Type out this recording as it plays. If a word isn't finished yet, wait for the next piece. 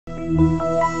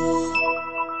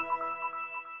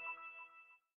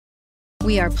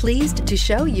We are pleased to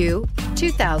show you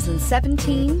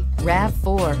 2017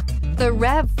 RAV4. The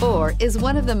RAV4 is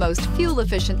one of the most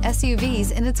fuel-efficient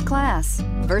SUVs in its class.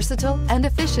 Versatile and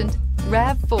efficient,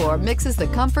 RAV4 mixes the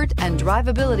comfort and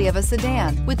drivability of a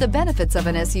sedan with the benefits of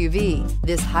an SUV.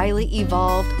 This highly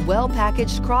evolved,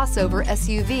 well-packaged crossover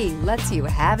SUV lets you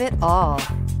have it all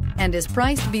and is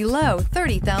priced below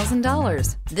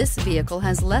 $30,000. This vehicle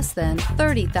has less than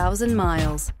 30,000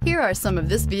 miles. Here are some of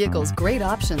this vehicle's great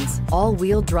options: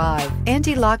 all-wheel drive,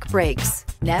 anti-lock brakes,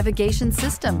 navigation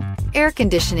system, air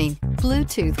conditioning,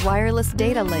 Bluetooth wireless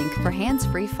data link for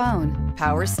hands-free phone,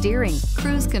 power steering,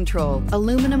 cruise control,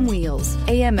 aluminum wheels,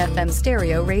 AM/FM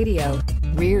stereo radio,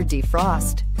 rear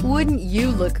defrost. Wouldn't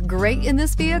you look great in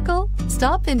this vehicle?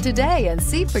 Stop in today and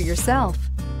see for yourself.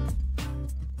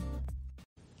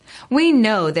 We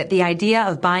know that the idea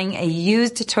of buying a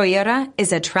used Toyota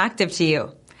is attractive to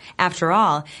you. After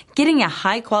all, getting a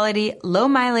high-quality,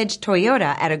 low-mileage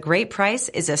Toyota at a great price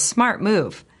is a smart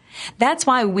move. That's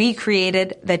why we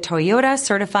created the Toyota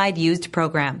Certified Used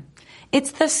Program.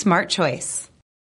 It's the smart choice.